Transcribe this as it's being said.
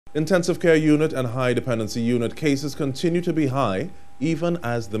Intensive care unit and high dependency unit cases continue to be high, even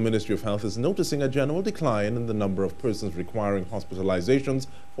as the Ministry of Health is noticing a general decline in the number of persons requiring hospitalizations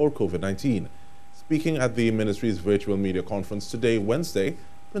for COVID-19. Speaking at the ministry's virtual media conference today, Wednesday,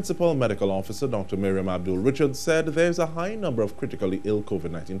 Principal Medical Officer Dr. Maryam Abdool-Richards said there's a high number of critically ill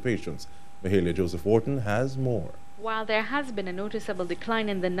COVID-19 patients. Mahalia Joseph-Wharton has more. While there has been a noticeable decline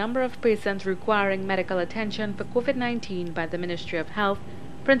in the number of patients requiring medical attention for COVID-19 by the Ministry of Health,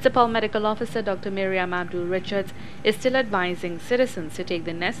 Principal Medical Officer Dr. Maryam Abdool-Richards is still advising citizens to take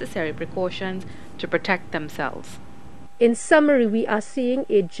the necessary precautions to protect themselves. In summary, we are seeing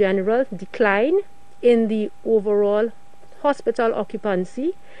a general decline in the overall hospital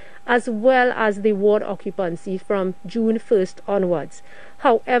occupancy as well as the ward occupancy from June 1st onwards.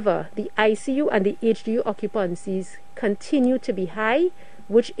 However, the ICU and the HDU occupancies continue to be high,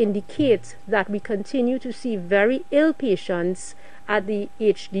 which indicates that we continue to see very ill patients at the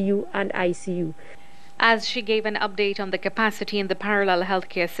HDU and ICU. As she gave an update on the capacity in the parallel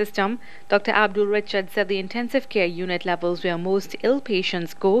healthcare system, Dr. Abdool-Richards said the intensive care unit levels where most ill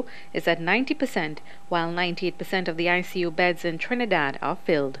patients go is at 90%, while 98% of the ICU beds in Trinidad are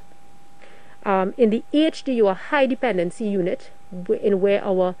filled. In the HDU, a high dependency unit, in where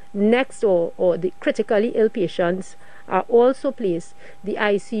our next or the critically ill patients are also placed, the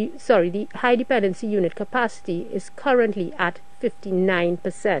high dependency unit capacity is currently at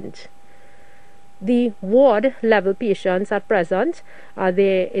 59%. The ward level patients at present,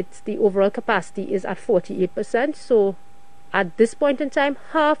 the overall capacity is at 48%. So at this point in time,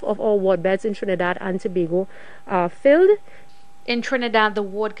 half of our ward beds in Trinidad and Tobago are filled. In Trinidad, the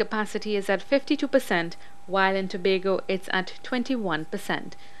ward capacity is at 52%, while in Tobago it's at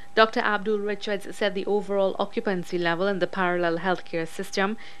 21%. Dr. Abdool-Richards said the overall occupancy level in the parallel healthcare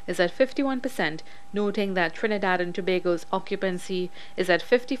system is at 51%, noting that Trinidad and Tobago's occupancy is at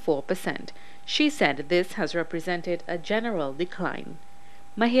 54%. She said this has represented a general decline.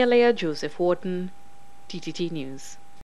 Mahalia Joseph-Wharton, TTT News.